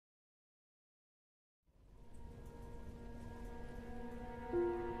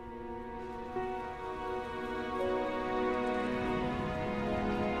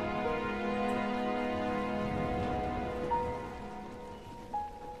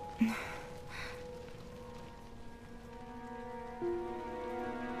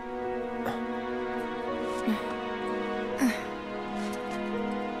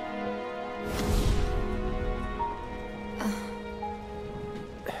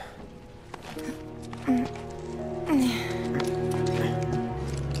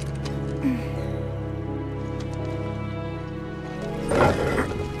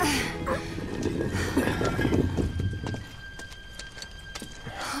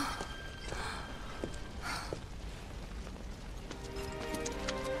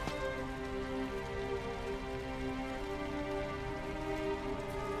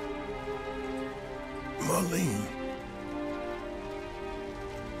Marlene.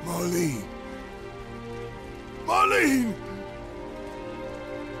 Marlene. Marlene!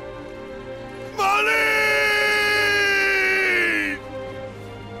 Marlene!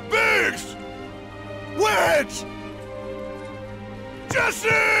 Biggs! Wedge!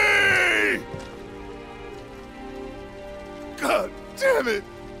 Jesse! God damn it!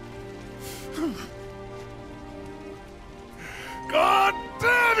 God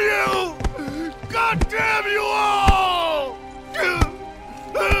damn you! God damn you all!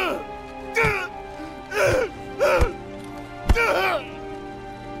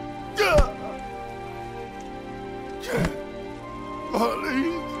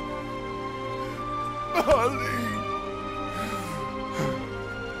 Marlene. Marlene.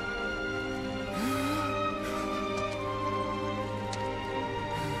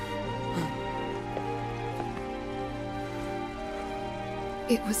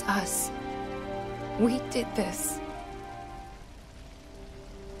 It was us. We did this.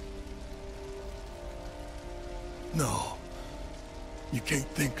 No. You can't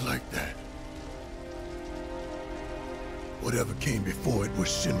think like that. Whatever came before it was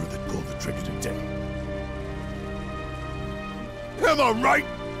Shinra that pulled the trigger today. Am I right?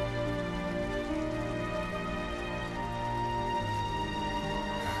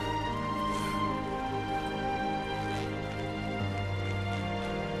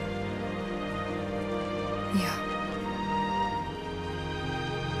 Yeah.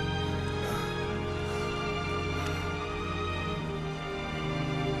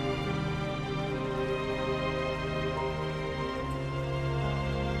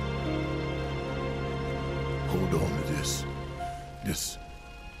 Hold on to this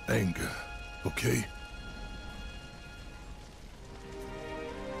anger, okay?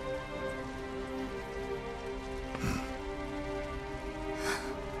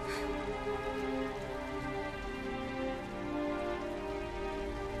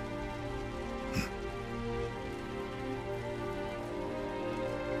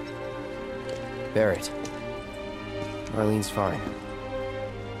 Barrett. Marlene's fine.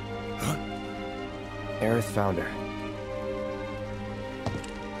 Huh? Aerith found her.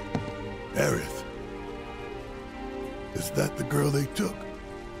 Aerith. Is that the girl they took?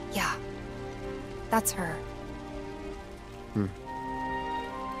 Yeah. That's her. What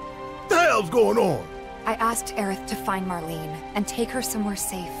the hell's going on? I asked Aerith to find Marlene and take her somewhere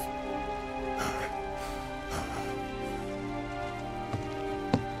safe.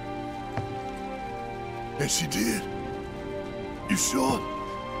 And she did? You sure?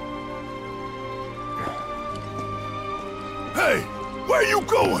 Hey, where you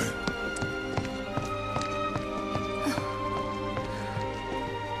going?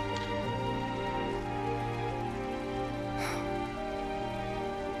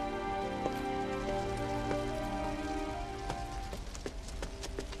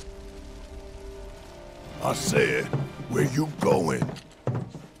 I said, where you going?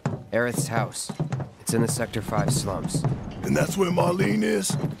 Aerith's house. It's in the Sector 5 slums. And that's where Marlene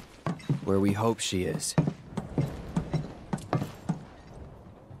is? Where we hope she is.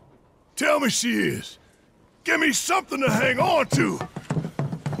 Tell me she is. Give me something to hang on to.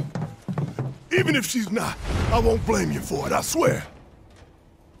 Even if she's not, I won't blame you for it, I swear.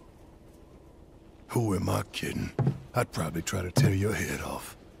 Who am I kidding? I'd probably try to tear your head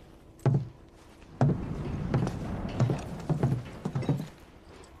off.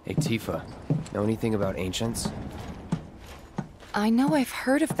 Hey, Tifa. Know anything about ancients? I know I've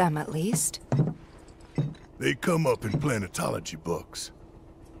heard of them, at least. They come up in planetology books.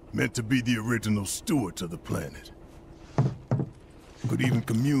 Meant to be the original stewards of the planet. Could even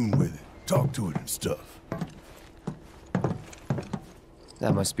commune with it, talk to it and stuff.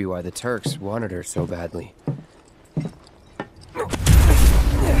 That must be why the Turks wanted her so badly. In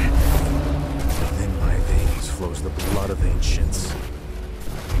my veins flows the blood of ancients.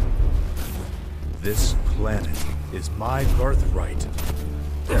 This planet is my birthright.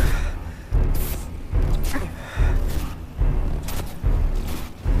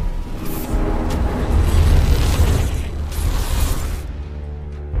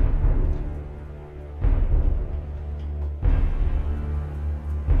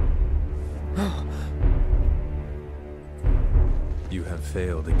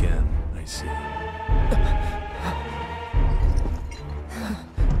 failed again, I see.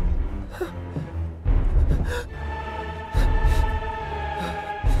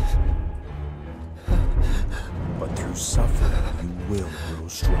 But through suffering, you will grow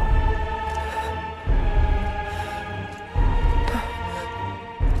strong.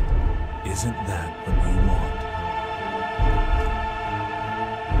 Isn't that what you want?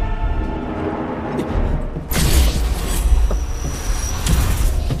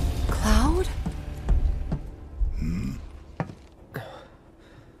 Cloud?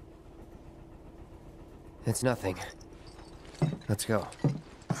 It's nothing. Let's go.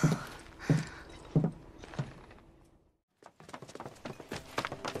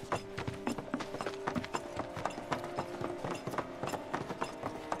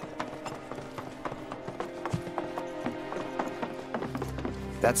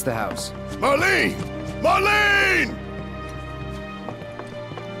 That's the house. Marlene! Marlene!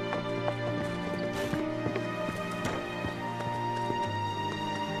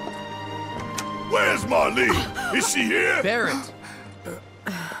 Where's Marlene? Is she here? Barrett!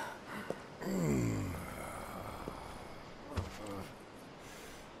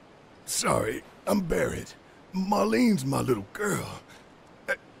 Sorry, I'm Barrett. Marlene's my little girl.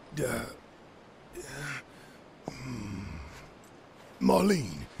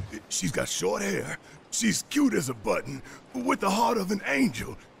 Marlene, she's got short hair. She's cute as a button, with the heart of an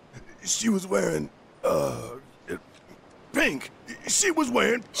angel. She was wearing, pink. She was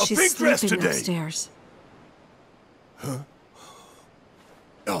wearing a pink dress today. She's sleeping upstairs. Huh?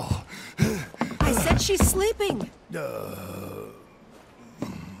 Oh. I said she's sleeping.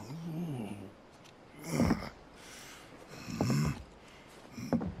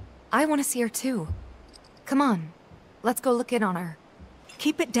 I want to see her too. Come on, let's go look in on her.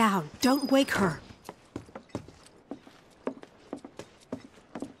 Keep it down. Don't wake her.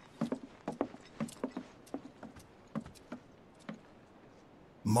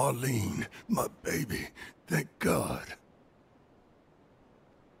 Marlene, my baby. Thank God.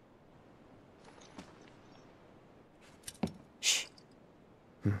 Shh.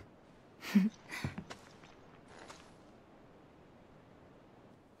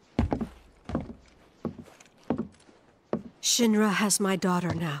 Shinra has my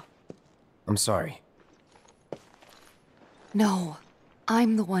daughter now. I'm sorry. No,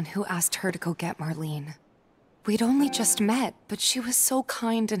 I'm the one who asked her to go get Marlene. We'd only just met, but she was so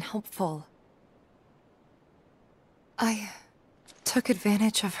kind and helpful. I took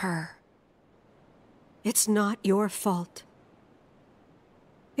advantage of her. It's not your fault.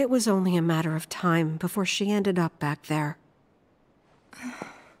 It was only a matter of time before she ended up back there.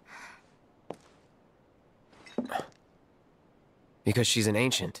 Because she's an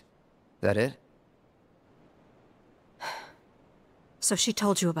ancient. That it? So she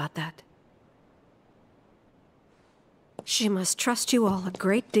told you about that. She must trust you all a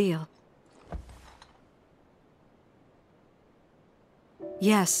great deal.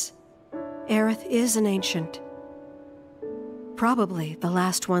 Yes, Aerith is an ancient. Probably the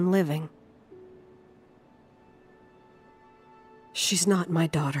last one living. She's not my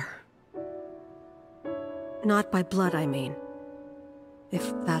daughter. Not by blood, I mean.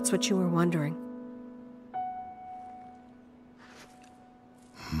 If that's what you were wondering.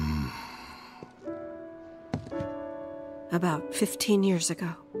 About 15 years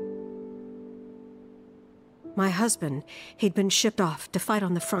ago. My husband, he'd been shipped off to fight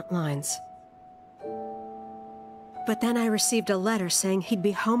on the front lines. But then I received a letter saying he'd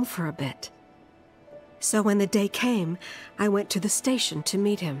be home for a bit. So when the day came, I went to the station to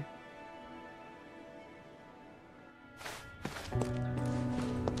meet him.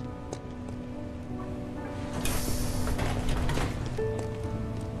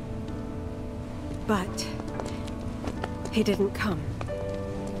 But he didn't come.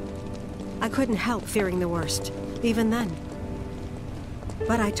 I couldn't help fearing the worst, even then.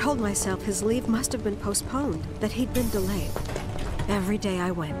 But I told myself his leave must have been postponed, that he'd been delayed. Every day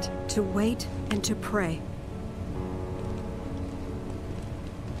I went, to wait and to pray.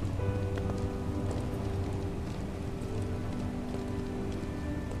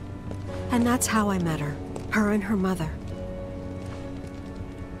 And that's how I met her and her mother.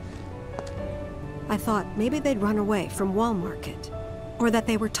 I thought maybe they'd run away from Wall Market, or that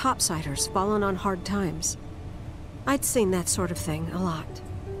they were topsiders fallen on hard times. I'd seen that sort of thing a lot.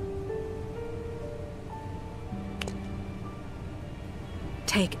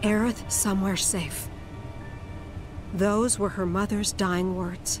 Take Aerith somewhere safe. Those were her mother's dying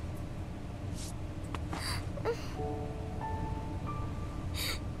words.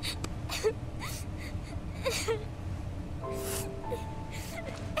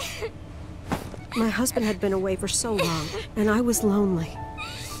 My husband had been away for so long, and I was lonely.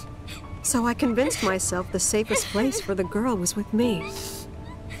 So I convinced myself the safest place for the girl was with me.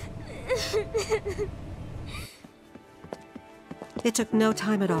 It took no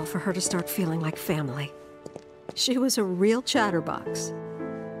time at all for her to start feeling like family. She was a real chatterbox.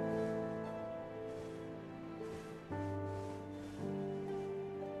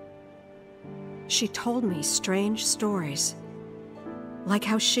 She told me strange stories, like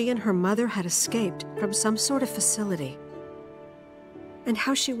how she and her mother had escaped from some sort of facility, and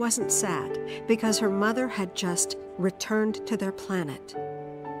how she wasn't sad because her mother had just returned to their planet.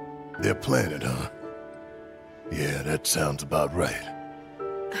 Their planet, huh? Yeah, that sounds about right.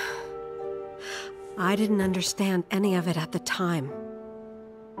 I didn't understand any of it at the time.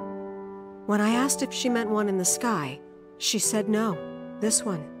 When I asked if she meant one in the sky, she said no. This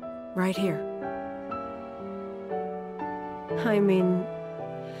one, right here. I mean,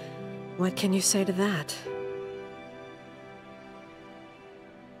 what can you say to that?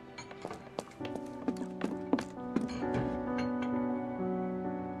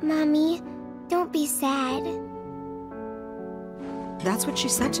 Mommy, don't be sad. That's what she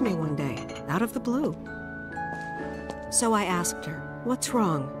said to me one day, out of the blue. So I asked her, what's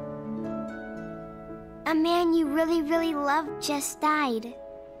wrong? A man you really, really loved just died.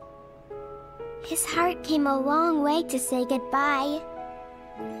 His heart came a long way to say goodbye.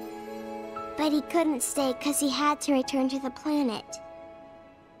 But he couldn't stay because he had to return to the planet.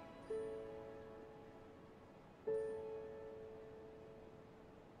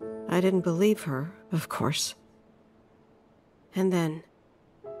 I didn't believe her, of course. And then,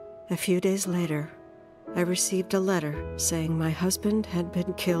 a few days later, I received a letter saying my husband had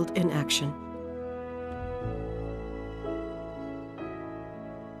been killed in action.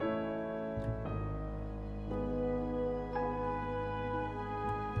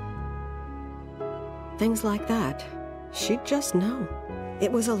 Things like that, she'd just know.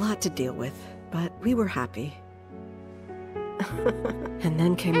 It was a lot to deal with, but we were happy. And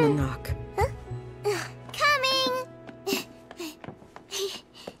then came the knock. Coming!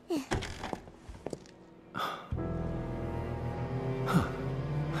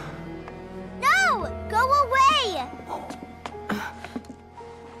 No! Go away!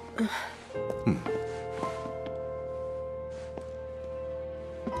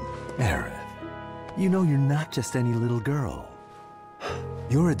 Aerith, you know you're not just any little girl.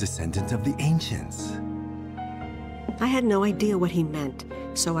 You're a descendant of the ancients. I had no idea what he meant,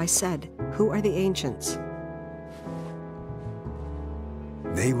 so I said, "Who are the ancients?"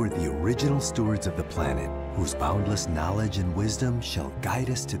 They were the original stewards of the planet, whose boundless knowledge and wisdom shall guide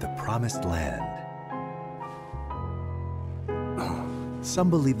us to the promised land.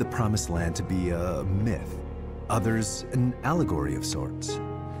 Some believe the promised land to be a myth, others an allegory of sorts.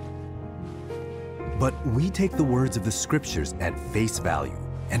 But we take the words of the scriptures at face value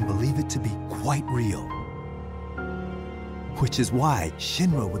and believe it to be quite real. Which is why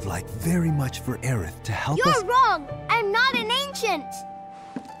Shinra would like very much for Aerith to help us— You're wrong! I'm not an ancient!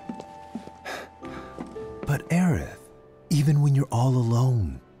 But Aerith, even when you're all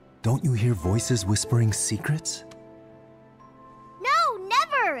alone, don't you hear voices whispering secrets? No,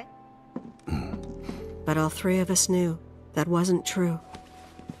 never! But all three of us knew that wasn't true.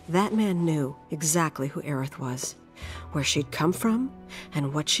 That man knew exactly who Aerith was, where she'd come from,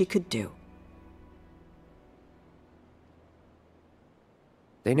 and what she could do.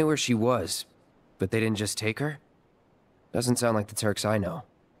 They knew where she was, but they didn't just take her? Doesn't sound like the Turks I know.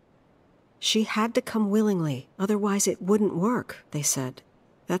 She had to come willingly, otherwise it wouldn't work, they said.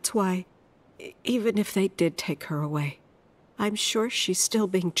 That's why, even if they did take her away, I'm sure she's still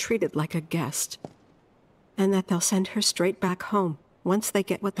being treated like a guest. And that they'll send her straight back home, once they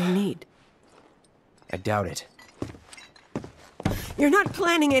get what they need. I doubt it. You're not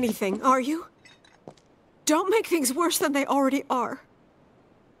planning anything, are you? Don't make things worse than they already are.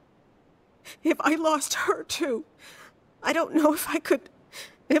 If I lost her too, I don't know if I could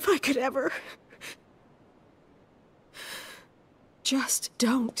ever. Just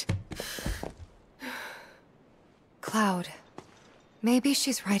don't. Cloud, maybe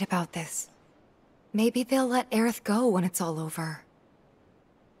she's right about this. Maybe they'll let Aerith go when it's all over.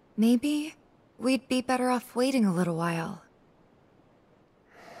 Maybe we'd be better off waiting a little while.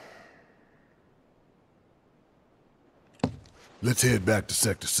 Let's head back to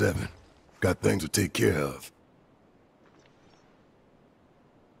Sector 7. Got things to take care of.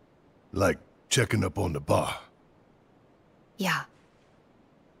 Like checking up on the bar. Yeah.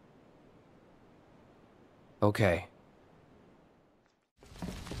 Okay.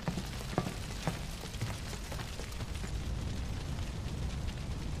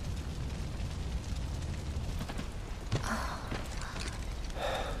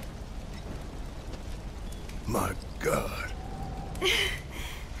 My God.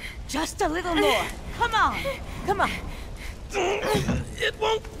 Just a little more. Come on. Come on. It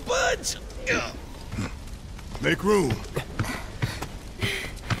won't budge. Make room.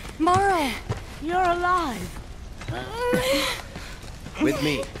 Morrow! You're alive. With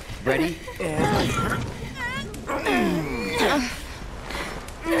me. Ready? And...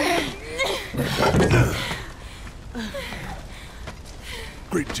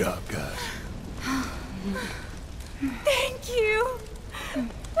 Great job, guys. Thank you.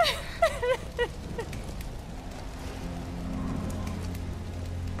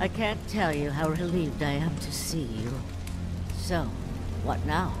 I can't tell you how relieved I am to see you. So, what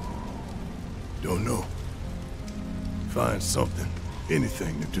now? Don't know. Find something.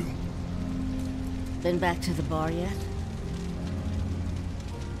 Anything to do. Been back to the bar yet?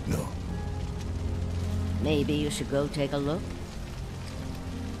 No. Maybe you should go take a look?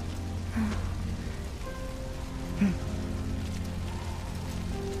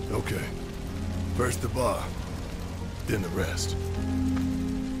 Okay. First the bar, then the rest.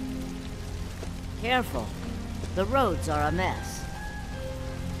 Careful. The roads are a mess.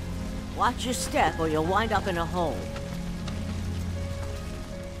 Watch your step or you'll wind up in a hole.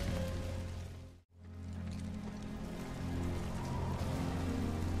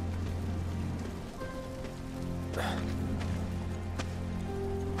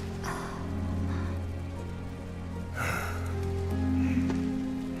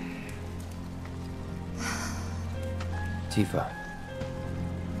 Tifa.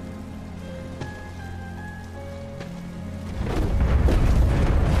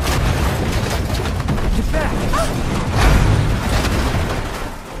 Get back!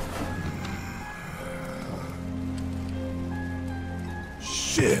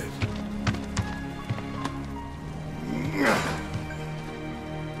 Shit!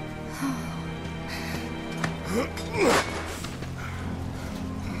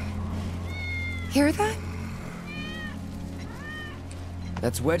 Hear that?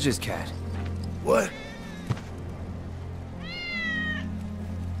 That's Wedge's cat. What?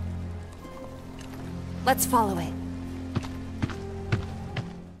 Let's follow it.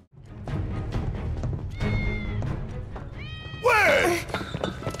 Where?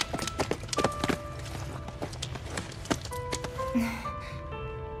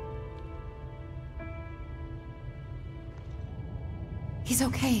 He's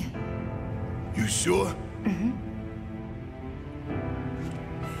okay. You sure?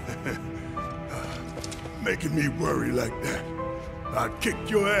 Making me worry like that. I'd kick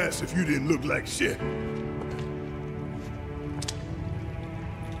your ass if you didn't look like shit.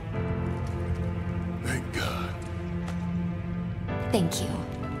 Thank God. Thank you.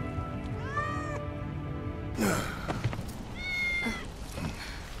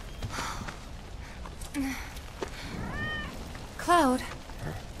 Cloud.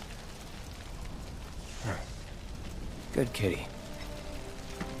 Good kitty.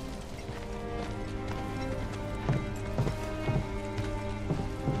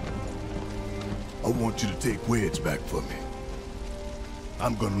 I want you to take Wedge back for me.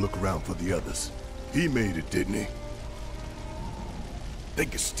 I'm gonna look around for the others. He made it, didn't he? They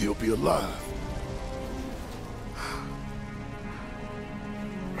could still be alive.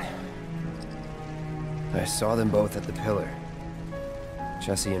 I saw them both at the pillar.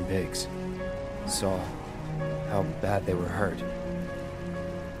 Jesse and Biggs. Saw how bad they were hurt.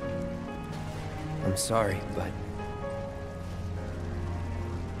 I'm sorry, but...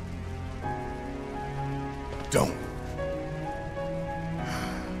 Don't.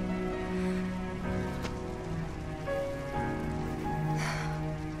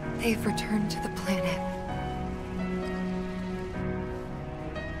 They've returned to the planet.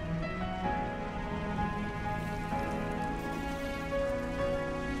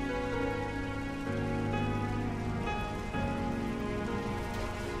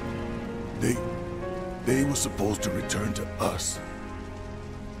 They were supposed to return to us.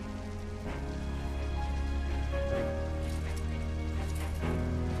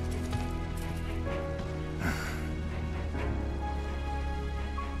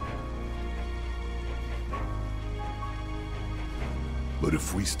 But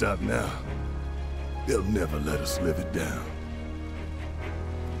if we stop now, they'll never let us live it down.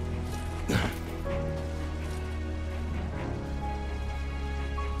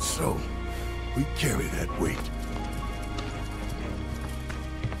 So, we carry that weight.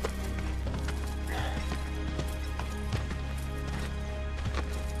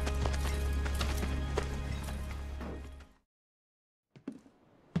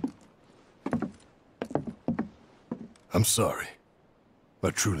 I'm sorry. I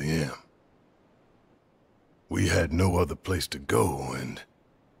truly am. We had no other place to go, and...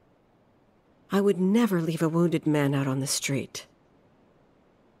 I would never leave a wounded man out on the street.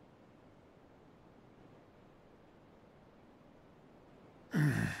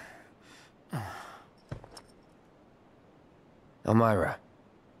 Elmira,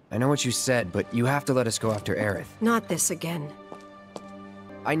 I know what you said, but you have to let us go after Aerith. Not this again.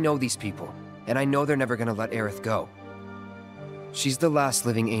 I know these people, and I know they're never gonna let Aerith go. She's the last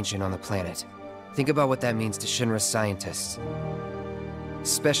living ancient on the planet. Think about what that means to Shinra's scientists.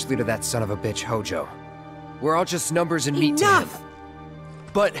 Especially to that son of a bitch, Hojo. We're all just numbers and meat to him. Enough!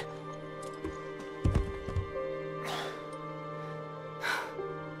 But...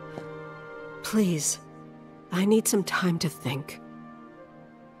 Please, I need some time to think.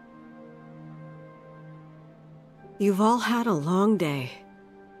 You've all had a long day.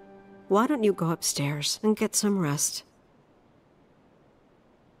 Why don't you go upstairs and get some rest?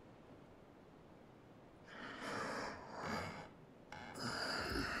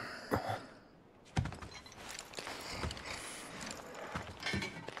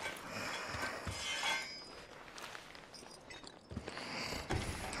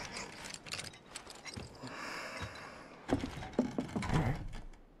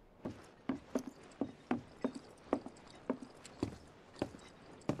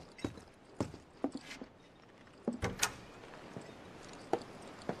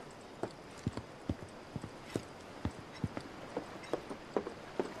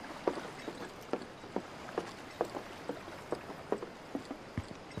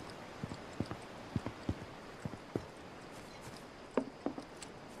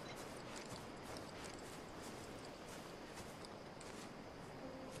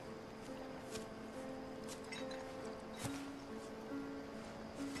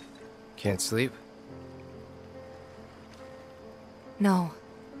 Can't sleep? No.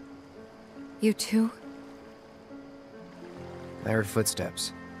 You too? I heard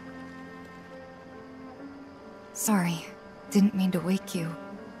footsteps. Sorry. Didn't mean to wake you.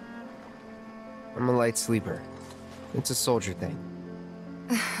 I'm a light sleeper. It's a soldier thing.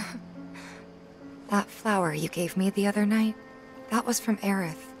 That flower you gave me the other night, that was from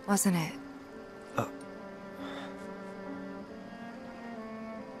Aerith, wasn't it?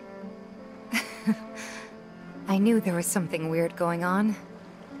 I knew there was something weird going on.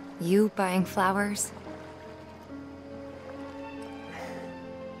 You buying flowers?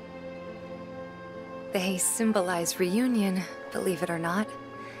 They symbolize reunion, believe it or not.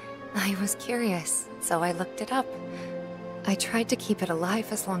 I was curious, so I looked it up. I tried to keep it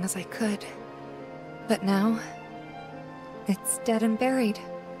alive as long as I could. But now, it's dead and buried.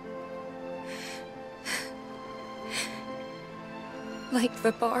 Like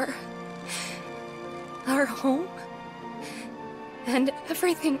the bar. Our home. And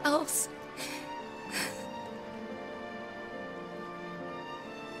everything else.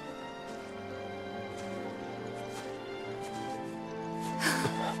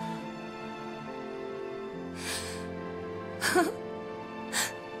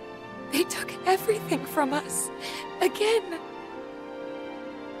 They took everything from us. Again.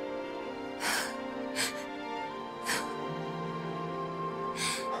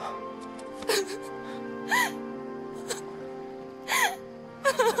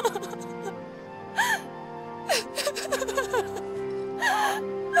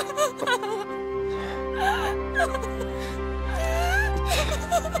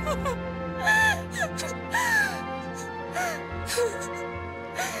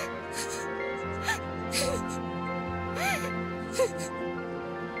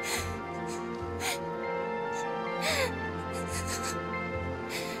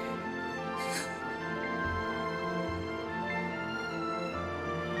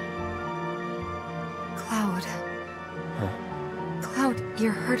 Cloud. Huh? Cloud,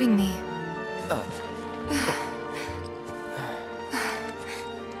 you're hurting me.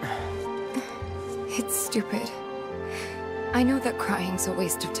 It's stupid. I know that crying's a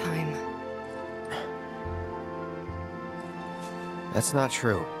waste of time. That's not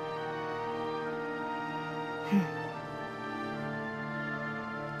true.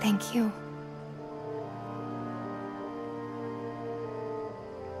 Thank you.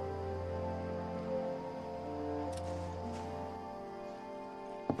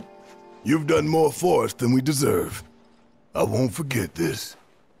 You've done more for us than we deserve. I won't forget this.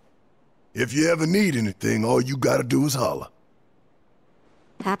 If you ever need anything, all you gotta do is holler.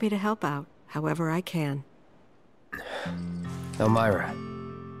 Happy to help out, however I can. Elmira.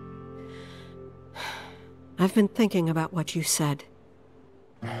 I've been thinking about what you said.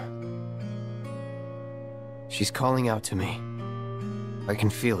 She's calling out to me. I can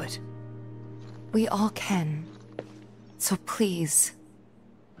feel it. We all can. So please.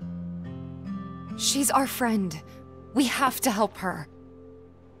 She's our friend. We have to help her.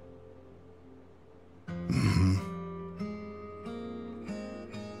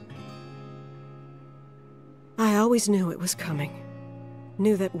 I always knew it was coming.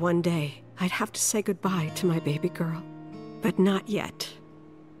 Knew that one day I'd have to say goodbye to my baby girl. But not yet.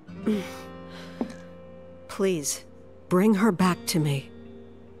 Please, bring her back to me.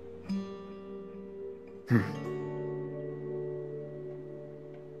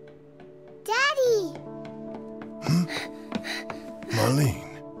 Daddy! Marlene.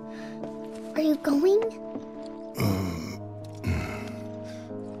 Are you going?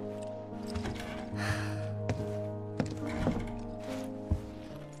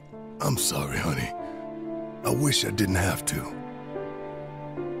 I'm sorry, honey. I wish I didn't have to.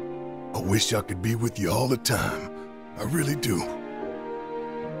 I wish I could be with you all the time. I really do.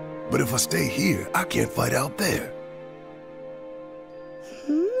 But if I stay here, I can't fight out there.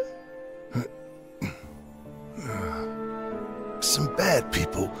 Some bad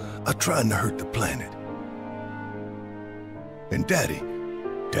people are trying to hurt the planet. And Daddy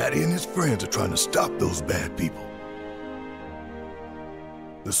and his friends are trying to stop those bad people.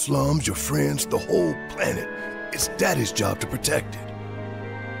 The slums, your friends, the whole planet. It's Daddy's job to protect it.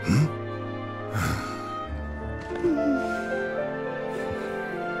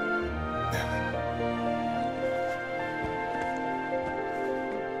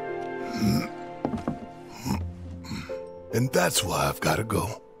 And that's why I've got to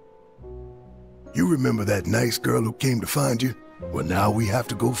go. You remember that nice girl who came to find you? Well, now we have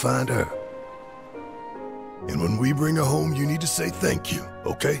to go find her. And when we bring her home, you need to say thank you,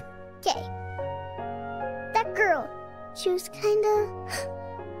 okay? Okay. That girl, she was kinda...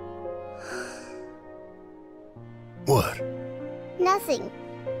 What? nothing.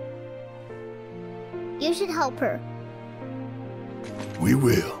 You should help her. We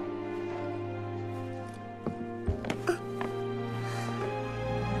will.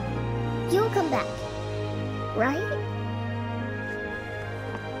 You'll come back, right?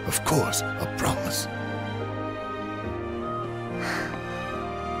 Of course, I promise.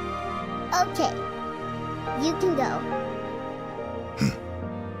 Okay. You can go.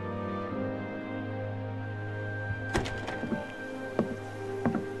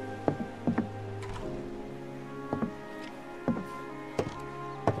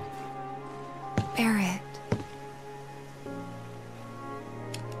 Barrett.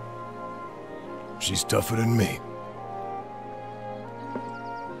 She's tougher than me.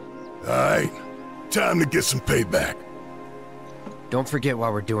 All right, time to get some payback. Don't forget why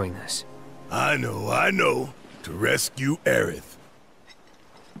we're doing this. I know. To rescue Aerith.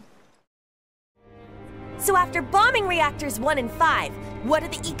 So after bombing reactors 1 and 5, what do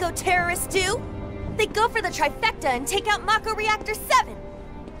the eco-terrorists do? They go for the trifecta and take out Mako Reactor 7.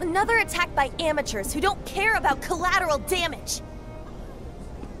 Another attack by amateurs who don't care about collateral damage.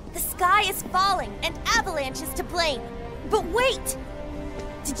 The sky is falling and Avalanche is to blame. But wait!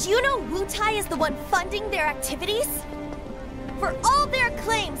 Did you know Wutai is the one funding their activities? For all their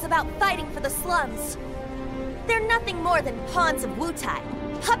claims about fighting for the slums, they're nothing more than pawns of Wutai,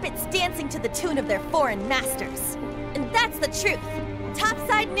 puppets dancing to the tune of their foreign masters. And that's the truth.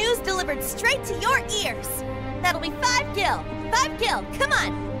 Topside news delivered straight to your ears. That'll be 5 gil. 5 gil, come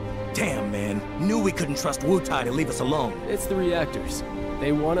on! Damn, man. Knew we couldn't trust Wutai to leave us alone. It's the reactors.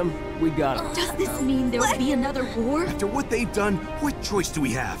 They want them, we got them. Does this mean there will be another war? After what they've done, what choice do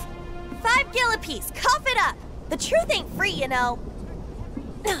we have? 5 gil apiece, cough it up! The truth ain't free, you know.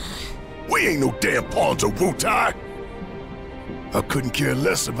 We ain't no damn pawns of Wutai. I couldn't care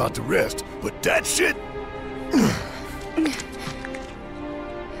less about the rest, but that shit...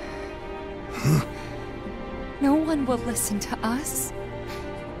 No one will listen to us.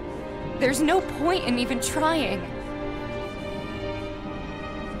 There's no point in even trying.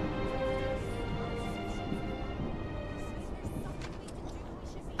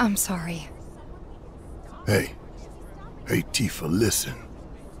 I'm sorry. Hey, Tifa, listen.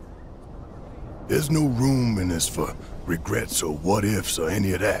 There's no room in this for regrets or what-ifs or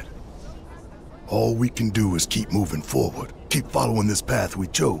any of that. All we can do is keep moving forward, keep following this path we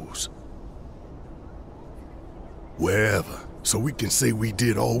chose. Wherever, so we can say we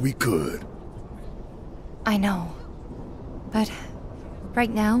did all we could. I know. But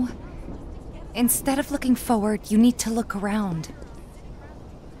right now, instead of looking forward, you need to look around.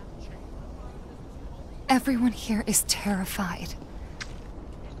 Everyone here is terrified.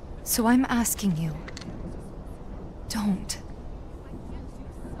 So I'm asking you, don't.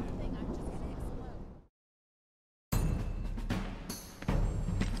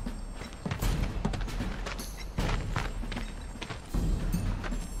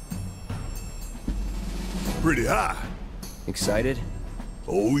 pretty high. Excited?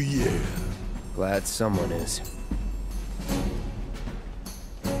 Oh yeah. Glad someone is.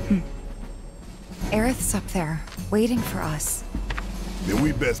 Aerith's up there, waiting for us. Then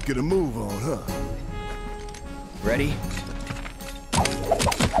we best get a move on, huh? Ready?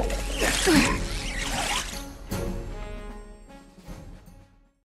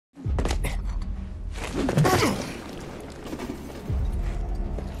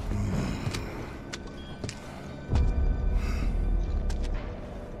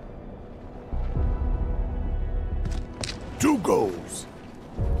 Two goals.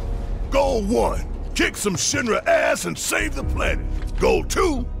 Goal 1, kick some Shinra ass and save the planet. Goal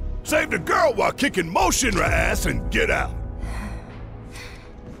 2, save the girl while kicking more Shinra ass and get out.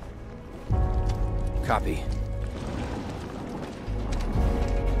 Copy.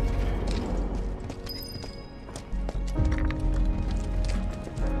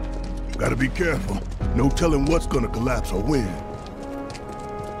 Gotta be careful. No telling what's gonna collapse or when.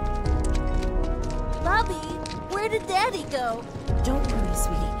 Bobby, where did Daddy go? Don't worry,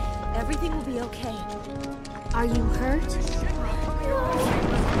 sweetie. Everything will be okay. Are you hurt?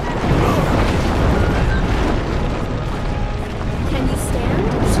 Can you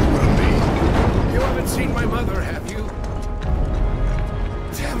stand? See what I mean? You haven't seen my mother, have you?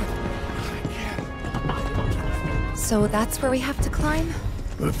 Damn it. So that's where we have to climb?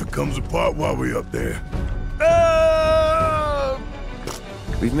 But if it comes apart while we're up there...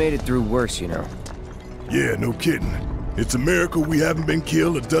 We've made it through worse, you know. Yeah, no kidding. It's a miracle we haven't been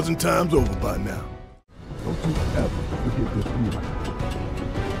killed a dozen times over by now. Don't you ever forget this feeling.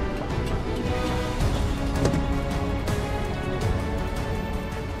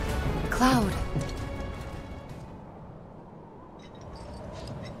 Cloud.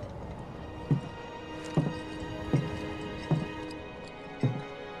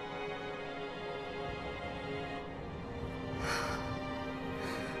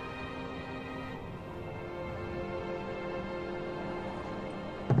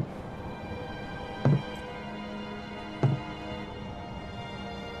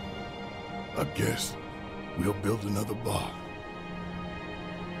 I guess we'll build another bar.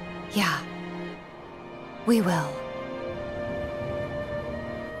 Yeah. We will.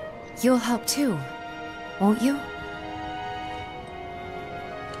 You'll help too, won't you?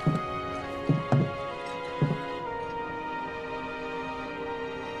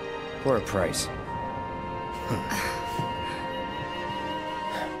 For a price.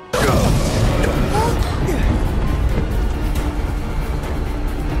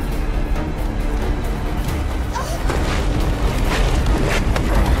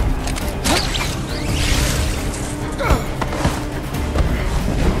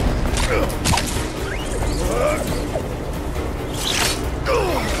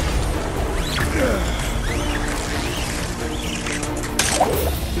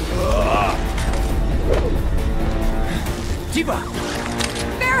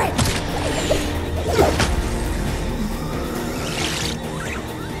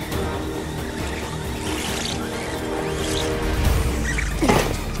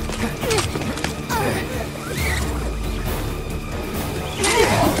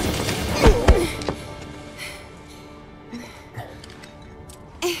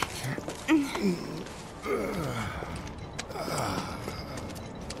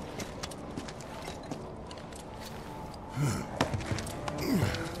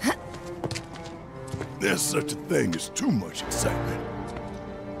 There's such a thing as too much excitement.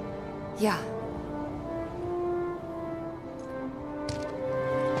 Yeah.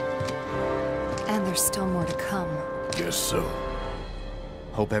 And there's still more to come. Guess so.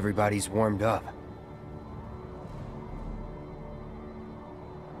 Hope everybody's warmed up.